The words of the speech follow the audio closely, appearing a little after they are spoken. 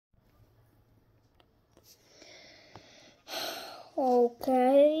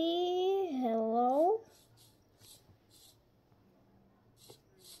Okay, hello.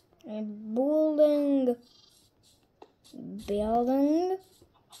 A building.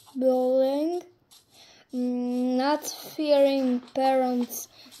 Not fearing parents,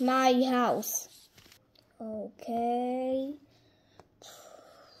 my house. Okay.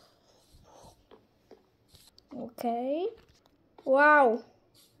 Okay. Wow.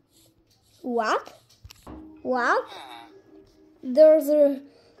 What? What? There's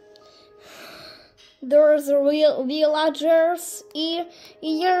real villagers here.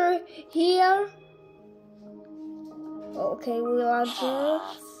 Okay, villagers.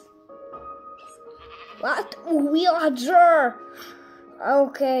 What? Villager!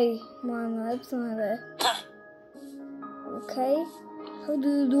 Okay, man, that's not it. Okay, how do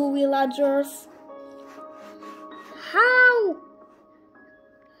you do villagers?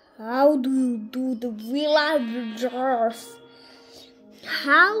 How do you do the villagers?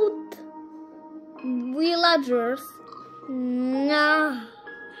 How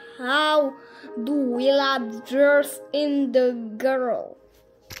do villagers in the girl?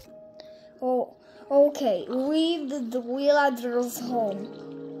 Oh, okay, leave the villagers home.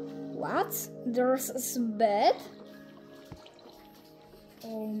 What? There's a bed?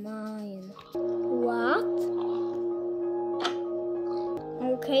 Oh mine. What?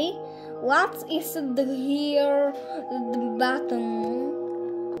 Okay, what is the button?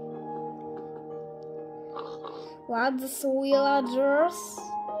 What's villagers?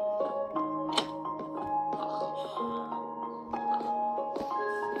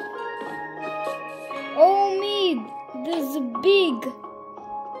 Oh me, this pig.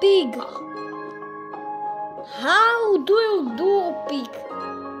 How do you do a pig?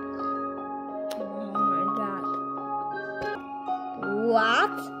 Oh my god.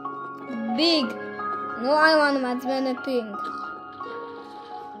 What? Big. No, I want a pig.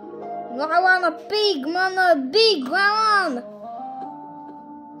 No, I want a pig, man, a big one.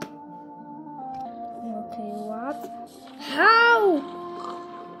 Okay, what? How?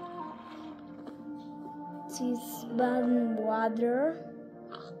 This bad water.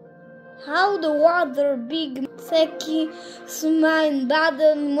 How the water big seki sumain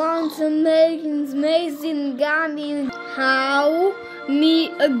baden wants amazing gummy. How me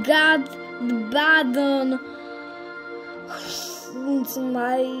a god baden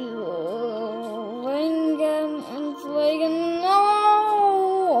my Wingen and Wingen. No!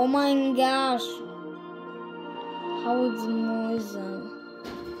 Oh my gosh. How it's noisy.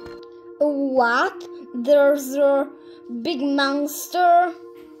 What? There's a big monster.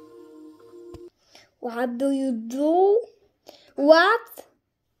 What do you do? What?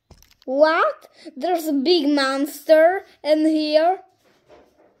 There's a big monster in here.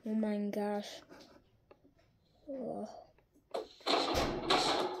 Oh my gosh. Oh.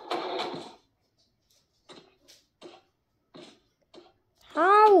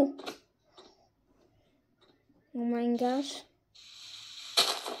 How? Oh my gosh.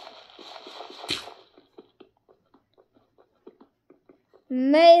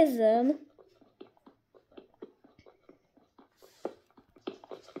 Amazing.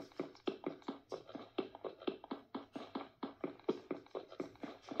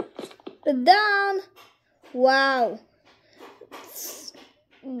 Done. Wow.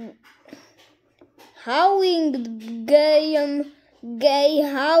 Howling gay,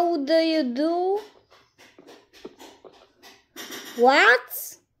 how do you do?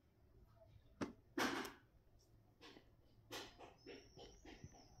 What?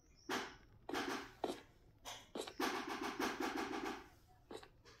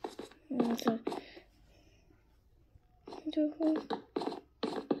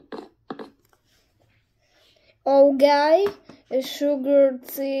 Oh, guy, a sugar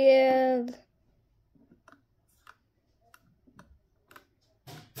tea.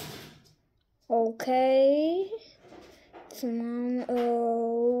 Okay.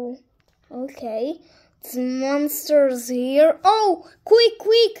 Oh, okay. The monster's here. Oh,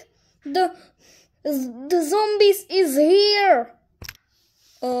 quick! The zombies is here.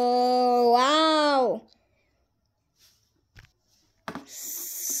 Oh, wow.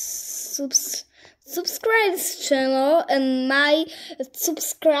 Subscribe this channel and mind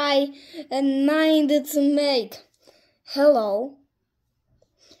to make. Hello.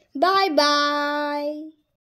 Bye.